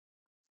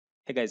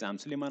Hey guys, I'm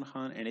Suleiman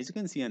Khan, and as you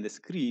can see on the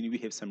screen, we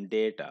have some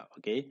data,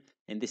 okay?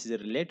 And this is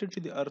related to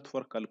the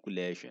earthwork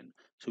calculation.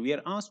 So we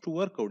are asked to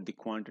work out the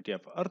quantity of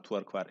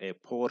earthwork for a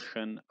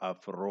portion of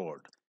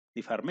road.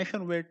 The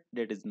formation weight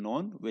that is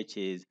known, which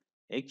is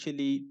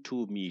actually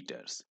 2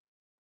 meters,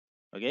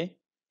 okay?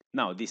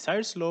 Now the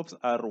side slopes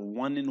are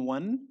 1 in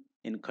 1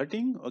 in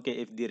cutting. Okay,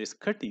 if there is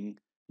cutting,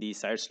 the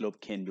side slope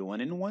can be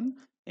 1 in 1,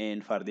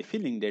 and for the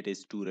filling that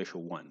is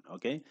 2:1.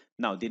 Okay,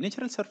 now the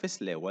natural surface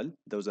level,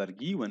 those are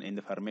given, and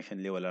the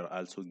formation level are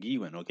also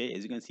given. Okay,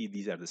 as you can see,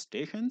 these are the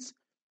stations.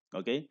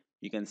 Okay,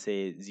 you can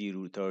say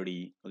 0,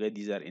 30. Okay,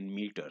 these are in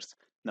meters.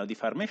 Now the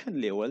formation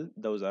level,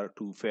 those are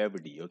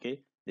 250. Okay,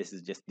 this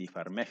is just the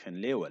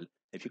formation level.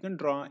 If you can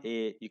draw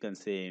a, you can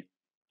say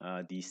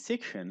the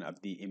section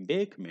of the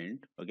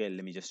embankment. Okay,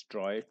 let me just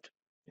draw it.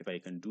 If I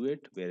can do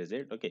it, where is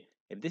it? Okay,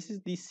 if this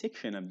is the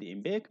section of the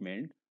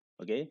embankment,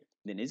 okay,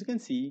 then as you can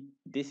see,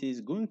 this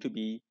is going to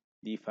be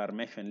the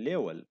formation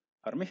level.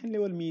 Formation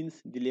level means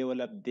the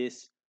level of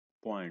this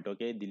point.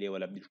 Okay, the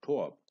level of the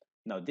top.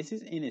 Now this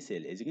is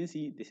NSL. As you can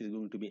see, this is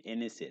going to be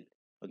NSL.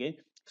 Okay,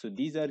 so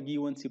these are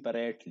given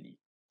separately.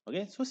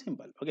 Okay, so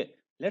simple. Okay,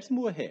 let's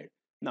move ahead.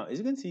 Now as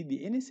you can see,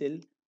 the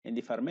NSL and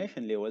the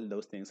formation level,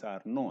 those things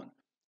are known.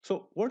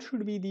 So what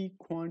should be the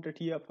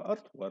quantity of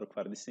earthwork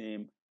for the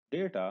same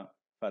data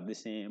for the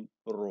same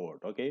road?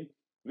 Okay,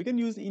 we can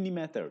use any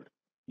method.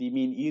 The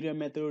mean area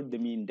method, the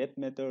mean depth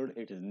method,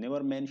 it is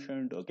never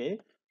mentioned. Okay,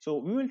 so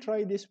we will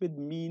try this with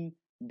mean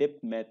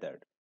depth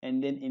method,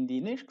 and then in the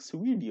next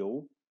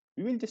video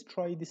we will just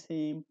try the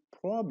same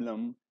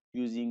problem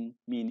using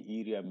mean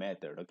area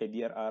method. Okay,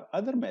 there are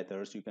other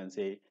methods. You can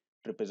say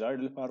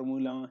trapezoidal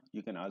formula,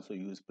 you can also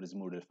use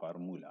prismoidal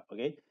formula.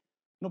 Okay,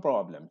 no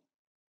problem.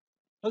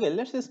 Okay,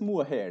 let's just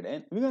move ahead,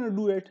 and we're going to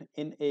do it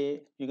in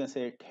a, you can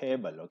say,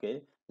 table.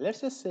 Okay,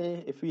 let's just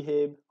say if we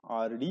have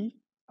RD,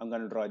 I'm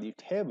going to draw the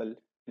table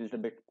a little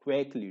bit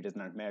quickly, it does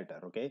not matter.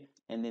 Okay,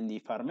 and then the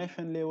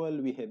formation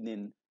level, we have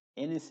then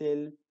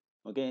NSL.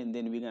 Okay, and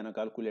then we're going to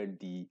calculate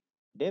the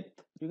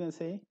depth, you can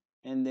say,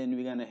 and then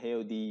we're going to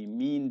have the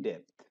mean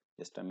depth.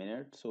 Just a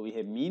minute. So we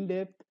have mean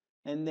depth,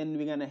 and then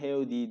we're going to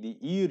have the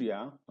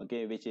area,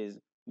 okay, which is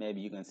maybe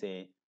you can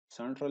say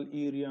central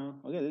area.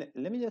 Okay,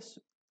 let me just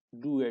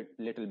do it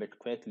little bit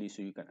quickly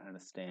so you can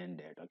understand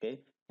it.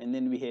 Okay, and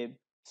then we have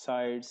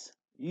sides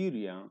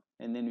area,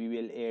 and then we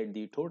will add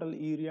the total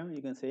area,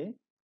 you can say,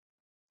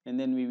 and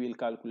then we will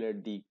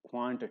calculate the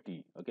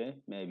quantity. Okay,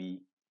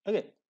 maybe.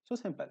 Okay, so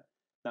simple.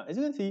 Now as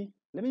you can see,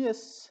 let me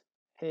just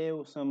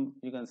have some,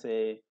 you can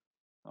say,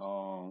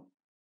 uh,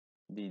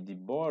 the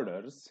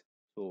borders,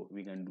 so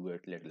we can do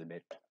it little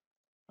bit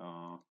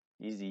uh,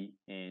 easy,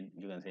 and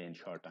you can say in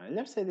short time.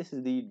 Let's say this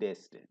is the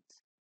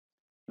distance.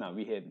 Now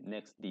we have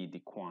next the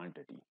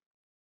quantity.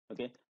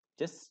 Okay,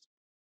 just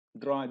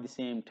draw the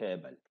same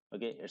table.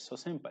 Okay, it's so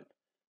simple.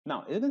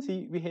 Now as you can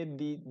see, we have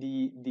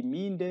the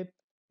mean depth,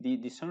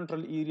 the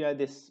central area.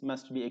 This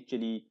must be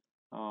actually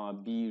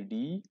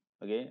BD.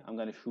 Okay, I'm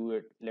gonna show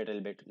it little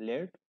bit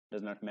late,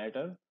 does not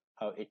matter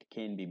how it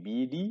can be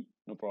BD,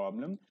 no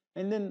problem.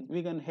 And then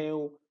we can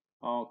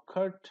have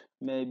cut,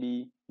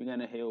 maybe we're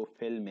gonna have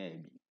fill,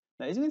 maybe.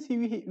 Now as you can see,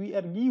 we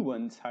are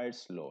given side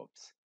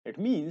slopes. It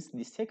means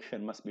the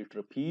section must be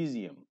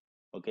trapezium.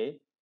 Okay,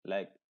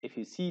 like if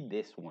you see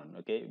this one.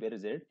 Okay, where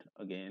is it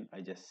again?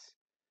 I just,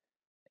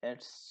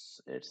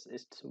 it's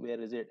where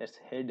is it? It's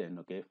hidden.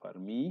 Okay, for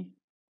me.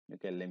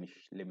 Okay, let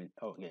me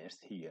oh yeah, it's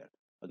here.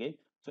 Okay,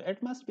 so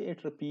it must be a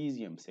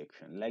trapezium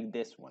section like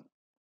this one.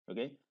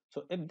 Okay,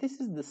 so if this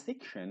is the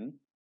section,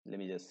 let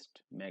me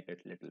just make it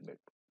a little bit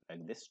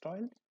like this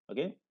style.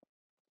 Okay,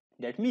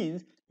 that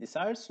means the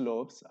side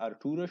slopes are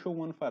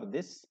 2:1 for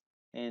this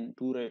and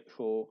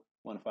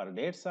 2:1 for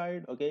that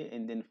side. Okay,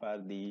 and then for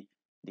the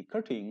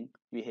cutting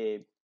we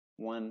have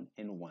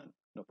 1:1,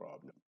 no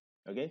problem.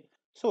 Okay,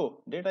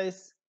 so data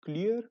is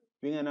clear.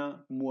 We're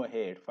gonna move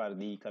ahead for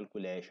the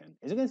calculation.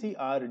 As you can see,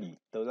 RD,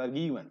 those are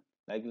given.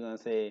 Like you can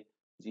say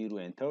 0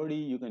 and 30.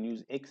 You can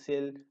use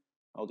Excel.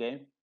 Okay,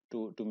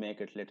 to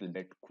make it a little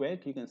bit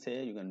quick. You can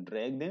say you can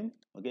drag them.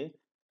 Okay,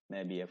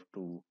 maybe up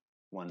to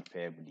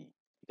 150,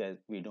 because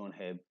we don't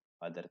have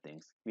other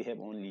things. We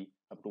have only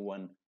up to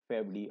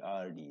 150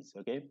 RDs.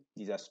 Okay,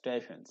 these are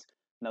stations.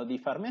 Now the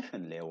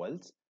formation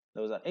levels,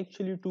 those are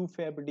actually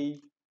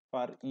 250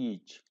 for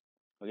each.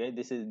 Okay,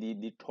 this is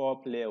the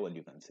top level,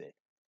 you can say,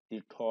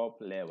 the top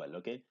level.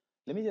 Okay,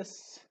 let me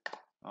just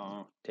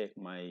take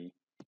my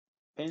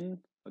pen.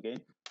 Okay,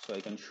 so I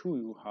can show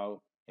you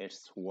how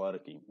it's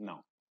working.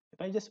 Now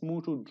if I just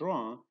move to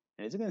draw,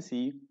 as you can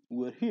see,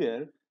 we're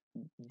here,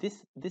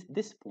 this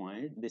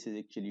point, this is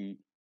actually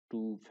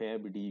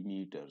 250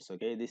 meters.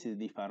 Okay, this is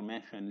the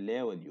formation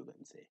level, you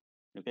can say.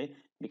 Okay,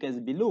 because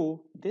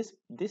below this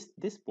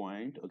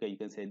point, okay, you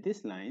can say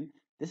this line,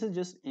 this is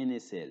just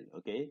NSL.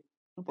 Okay,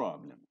 no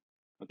problem.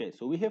 Okay,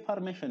 so we have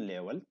formation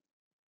level,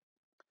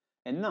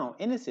 and now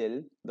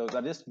NSL, those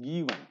are just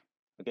given.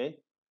 Okay,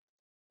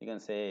 you can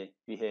say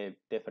we have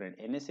different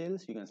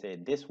NSLs. You can say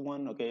this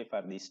one. Okay,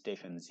 for the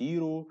station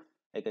 0,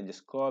 I can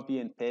just copy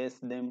and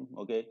paste them.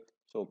 Okay,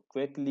 so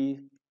quickly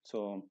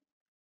So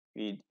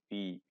we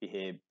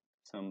have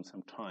some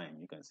time,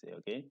 you can say.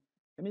 Okay,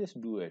 let me just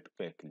do it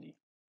quickly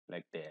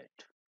like that.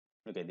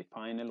 Okay, the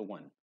final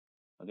one.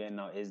 Okay,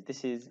 now as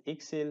this is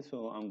Excel,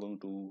 so I'm going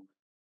to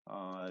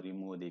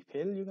remove the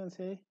fill, you can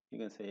say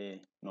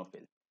no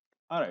fill.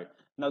 All right,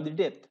 now the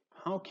depth.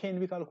 How can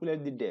we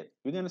calculate the depth?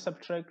 We're going to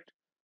subtract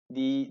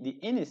the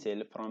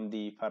NSL from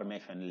the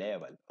formation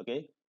level.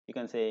 Okay, you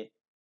can say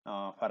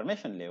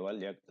formation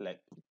level, like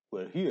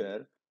we're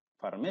here,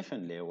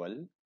 formation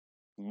level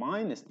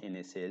minus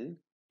NSL,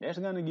 that's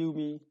going to give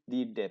me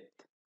the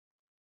depth.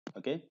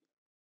 Okay,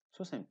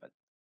 so simple.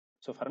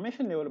 So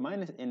formation level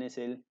minus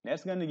NSL,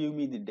 that's going to give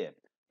me the depth.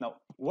 Now,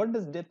 what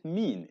does depth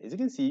mean? As you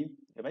can see,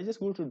 if I just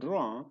go to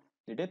draw,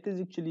 the depth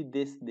is actually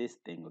this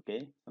thing,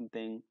 okay?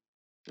 Something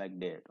like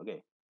that,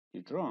 okay?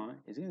 You draw,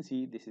 as you can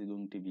see, this is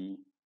going to be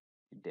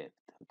depth,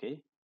 okay?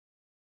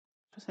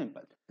 So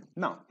simple.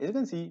 Now, as you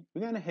can see,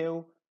 we're going to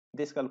have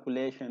this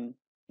calculation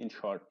in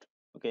short,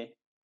 okay?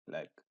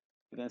 Like,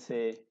 you can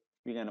say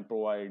we're going to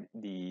provide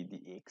the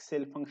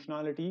Excel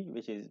functionality,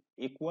 which is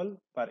equal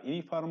for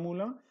any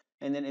formula.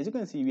 And then as you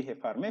can see, we have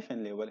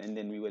formation level, and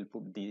then we will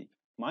put the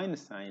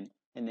minus sign,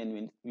 and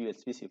then we will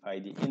specify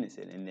the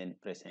NSL and then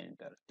press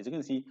enter. As you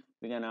can see,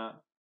 we're going to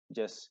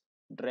just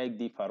drag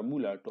the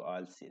formula to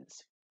all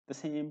cells. The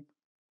same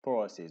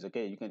process,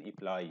 okay? You can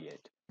apply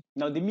it.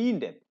 Now the mean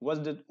depth,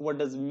 what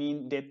does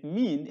mean depth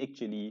mean?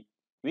 Actually,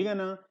 we're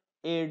gonna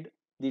add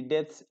the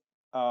depths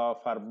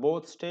for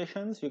both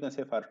stations. You can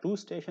say for two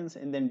stations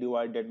and then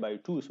divide that by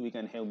 2, so we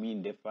can have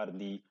mean depth for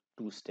the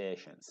two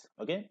stations.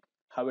 Okay,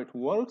 how it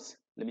works,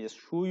 let me just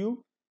show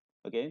you.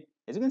 Okay,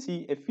 as you can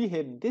see, if we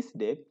have this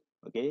depth,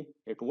 okay,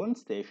 at one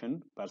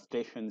station, for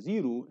station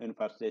 0 and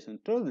for station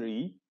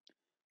 3,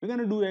 we're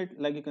gonna do it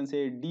like, you can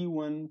say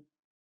d1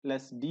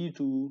 plus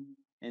d2,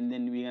 and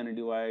then we're gonna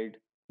divide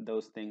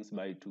those things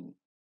by 2.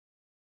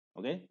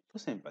 Okay, so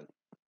simple.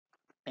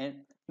 And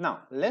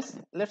now let's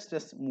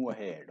just move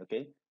ahead.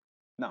 Okay,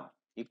 now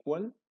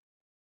equal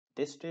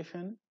this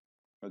station,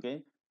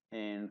 okay,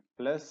 and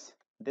plus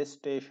this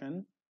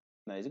station.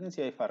 Now as you can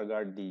see, I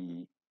forgot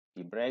the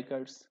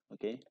brackets.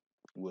 Okay,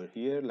 we're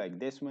here like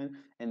this one,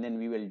 and then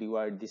we will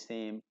divide the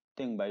same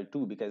thing by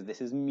 2 because this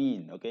is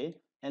mean. Okay,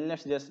 and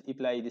let's just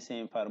apply the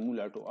same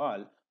formula to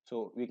all,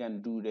 so we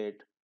can do that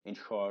in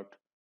short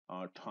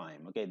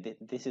time. Okay,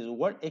 this is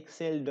what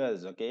Excel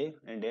does. Okay,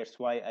 and that's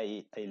why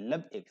I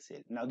love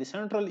Excel. Now the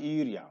central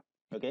area.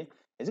 Okay,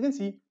 as you can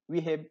see, we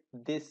have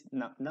this.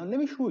 Now let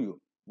me show you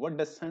what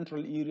does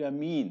central area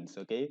means.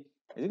 Okay,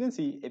 as you can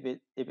see, if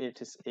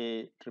it is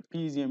a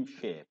trapezium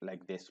shape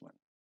like this one.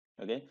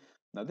 Okay,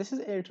 now this is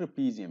a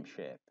trapezium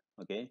shape.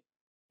 Okay,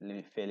 let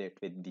me fill it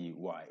with the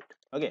white.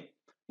 Okay,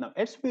 now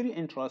it's very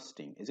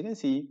interesting. As you can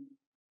see,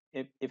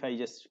 if I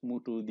just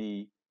move to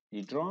the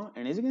draw,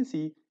 and as you can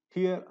see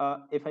here,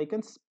 if I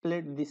can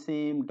split the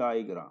same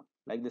diagram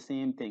like the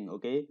same thing.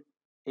 Okay,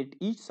 at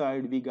each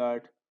side we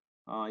got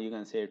you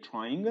can say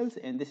triangles,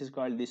 and this is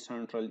called the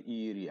central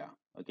area.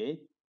 Okay,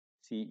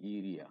 C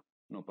area,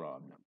 no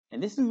problem.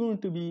 And this is going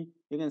to be,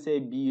 you can say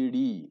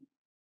BD.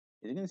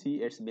 As you can see,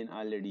 it's been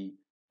already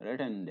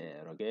written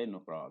there. Okay, no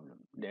problem.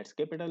 That's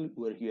capital.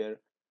 Over here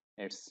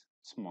it's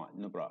small,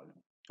 no problem.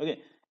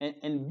 Okay,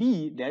 and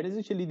B, that is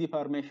actually the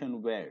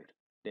formation weld,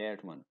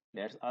 that one,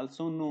 that's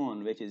also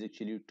known, which is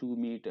actually 2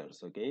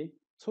 meters. Okay,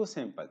 so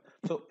simple.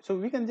 So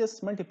we can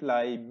just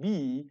multiply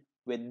B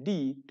with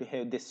D to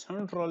have this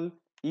central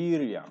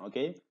area.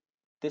 Okay,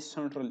 this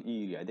central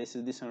area, this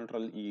is the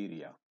central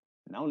area.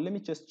 Now let me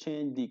just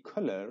change the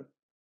color,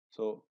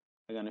 so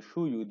I'm going to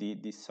show you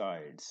the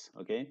sides.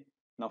 Okay,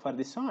 now for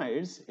the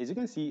sides, as you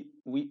can see,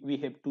 we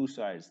have two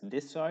sides.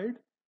 This side,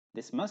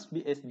 this must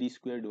be SD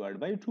squared divided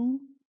by 2.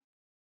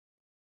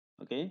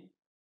 Okay,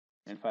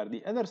 and for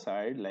the other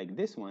side, like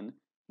this one,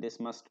 this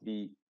must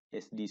be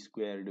SD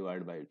squared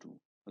divided by 2.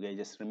 Okay,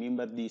 just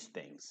remember these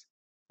things.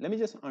 Let me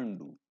just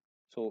undo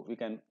so we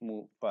can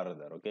move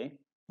further. Okay,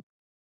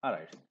 all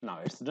right, now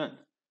it's done.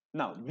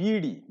 Now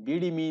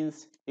BD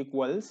means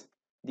equals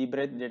the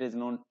breadth that is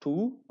known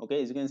 2.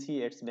 Okay, as you can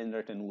see, it's been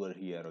written over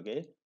here.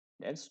 Okay,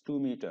 that's 2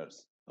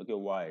 meters. Okay,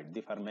 wide,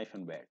 the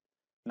formation bed.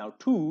 Now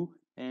 2,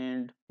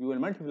 and we will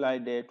multiply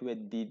that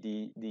with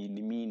the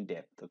mean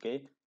depth.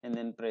 Okay, and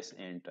then press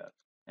enter,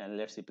 and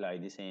let's apply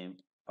the same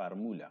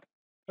formula.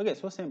 Okay,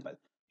 so simple.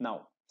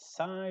 Now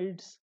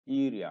sides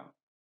area,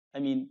 I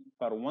mean,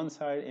 for one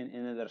side and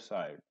another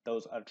side,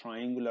 those are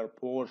triangular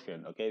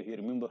portion. Okay, if you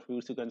remember a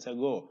few seconds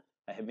ago,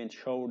 I have been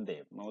showed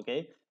them.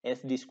 Okay,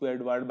 SD squared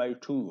divided by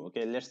 2.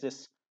 Okay, let's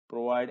just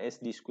provide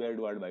SD squared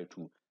divided by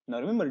 2. Now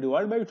remember,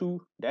 divide by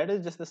 2, that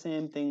is just the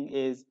same thing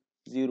as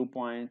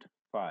 0.5.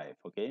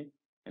 Okay,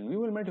 and we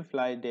will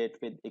multiply that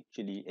with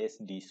actually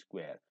SD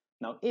square.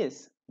 Now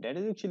S, that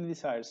is actually the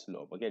side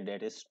slope. Okay,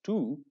 that is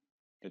 2.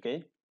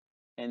 Okay,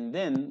 and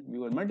then we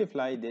will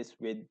multiply this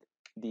with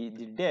the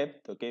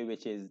depth, okay,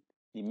 which is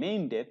the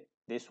main depth,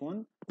 this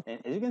one.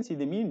 And as you can see,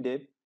 the mean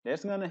depth,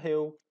 that's gonna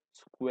have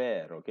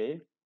square.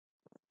 Okay,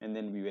 and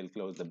then we will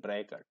close the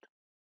bracket.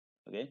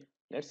 Okay,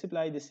 let's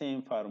apply the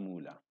same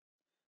formula.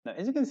 Now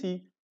as you can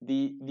see,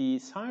 the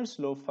side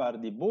slope for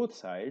the both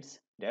sides,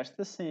 that's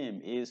the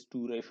same, is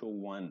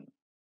 2:1.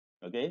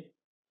 Okay,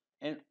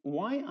 and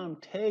why I'm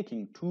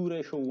taking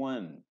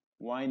 2:1?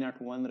 Why not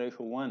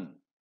 1:1?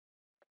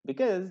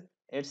 Because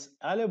it's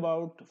all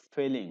about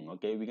filling.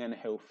 Okay, we're gonna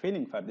have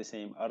filling for the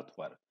same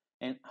earthwork.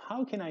 And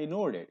how can I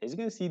know that? As you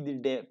can see, the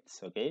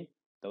depths, okay,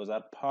 those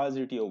are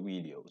positive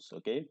values.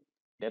 Okay,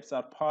 depths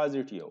are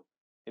positive.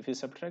 If you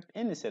subtract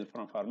NSL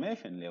from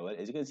formation level,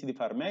 as you can see, the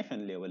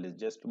formation level is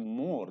just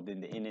more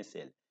than the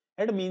NSL.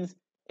 That means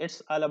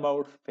it's all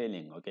about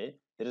filling. Okay,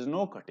 there is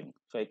no cutting,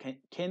 so I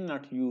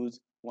cannot use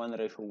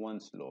 1:1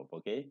 slope.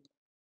 Okay,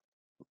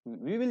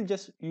 we will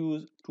just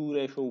use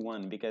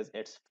 2:1 because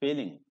it's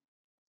filling.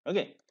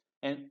 Okay,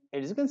 and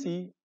as you can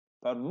see,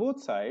 for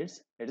both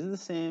sides it is the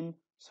same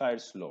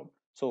side slope,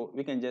 so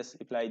we can just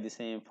apply the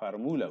same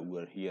formula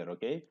over here.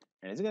 Okay,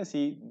 and as you can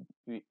see,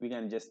 we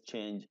can just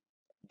change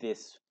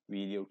this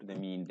value to the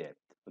mean depth.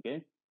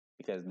 Okay,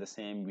 because the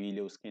same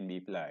values can be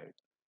applied.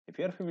 If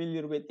you are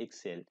familiar with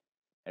Excel,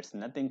 it's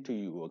nothing to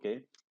you.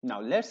 Okay, now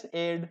let's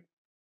add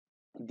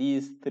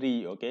these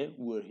three, okay,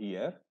 over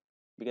here,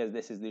 because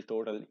this is the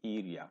total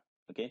area.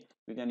 Okay,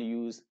 we're going to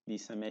use the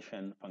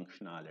summation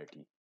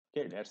functionality.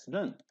 Okay, that's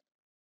done.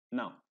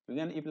 Now we're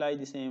going to apply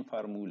the same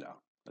formula.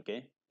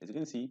 Okay, as you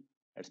can see,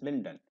 it's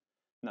been done.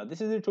 Now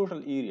this is the total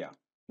area.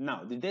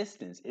 Now the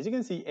distance, as you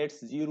can see,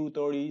 it's 0,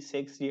 30,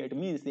 60. It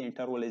means the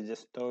interval is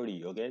just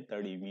 30. Okay,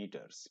 30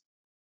 meters.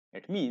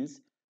 It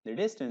means the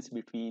distance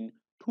between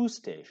two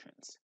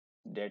stations,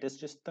 that is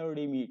just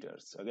 30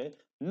 meters. Okay,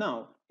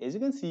 now as you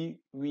can see,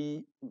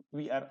 we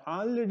are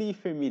already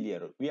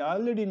familiar, we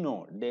already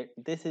know that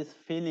this is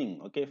filling.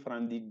 Okay,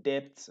 from the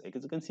depths,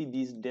 as you can see,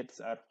 these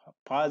depths are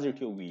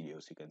positive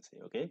values, you can say.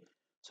 Okay,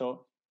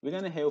 so we're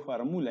gonna have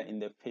formula in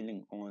the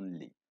filling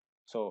only.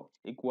 So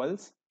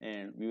equals,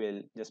 and we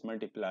will just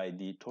multiply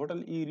the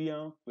total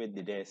area with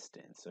the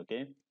distance.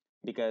 Okay,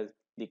 because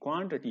the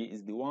quantity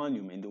is the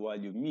volume, and the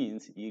volume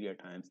means area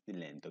times the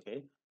length.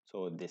 Okay,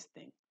 so this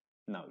thing.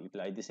 Now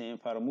apply the same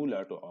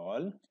formula to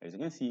all. As you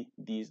can see,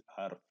 these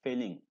are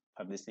filling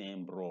of the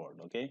same road.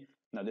 Okay,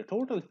 now the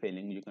total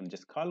filling, you can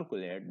just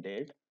calculate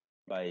that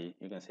by,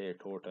 you can say,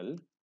 total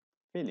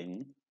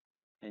filling,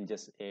 and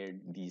just add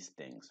these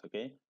things.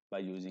 Okay, by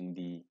using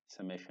the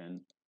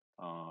summation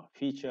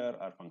feature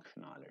or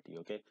functionality.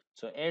 Okay,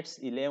 so it's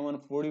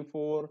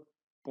 1144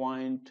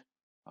 point,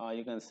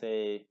 you can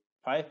say,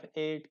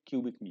 58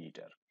 cubic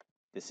meter.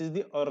 This is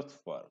the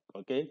earthwork.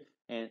 Okay,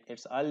 and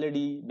it's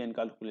already been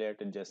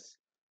calculated just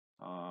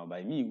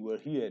by me over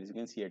here. As you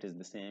can see, it is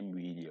the same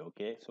video.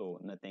 Okay, so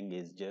nothing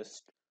is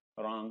just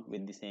wrong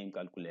with the same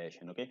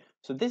calculation. Okay,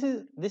 so this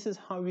is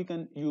how we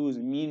can use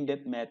mean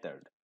depth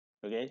method.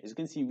 Okay, as you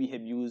can see, we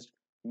have used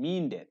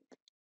mean depth.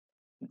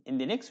 In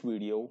the next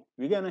video,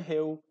 we're gonna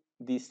have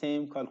the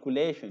same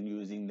calculation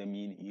using the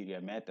mean area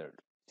method.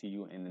 See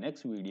you in the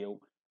next video,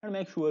 and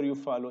make sure you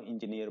follow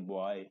Engineer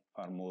Boy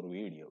for more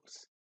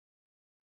videos.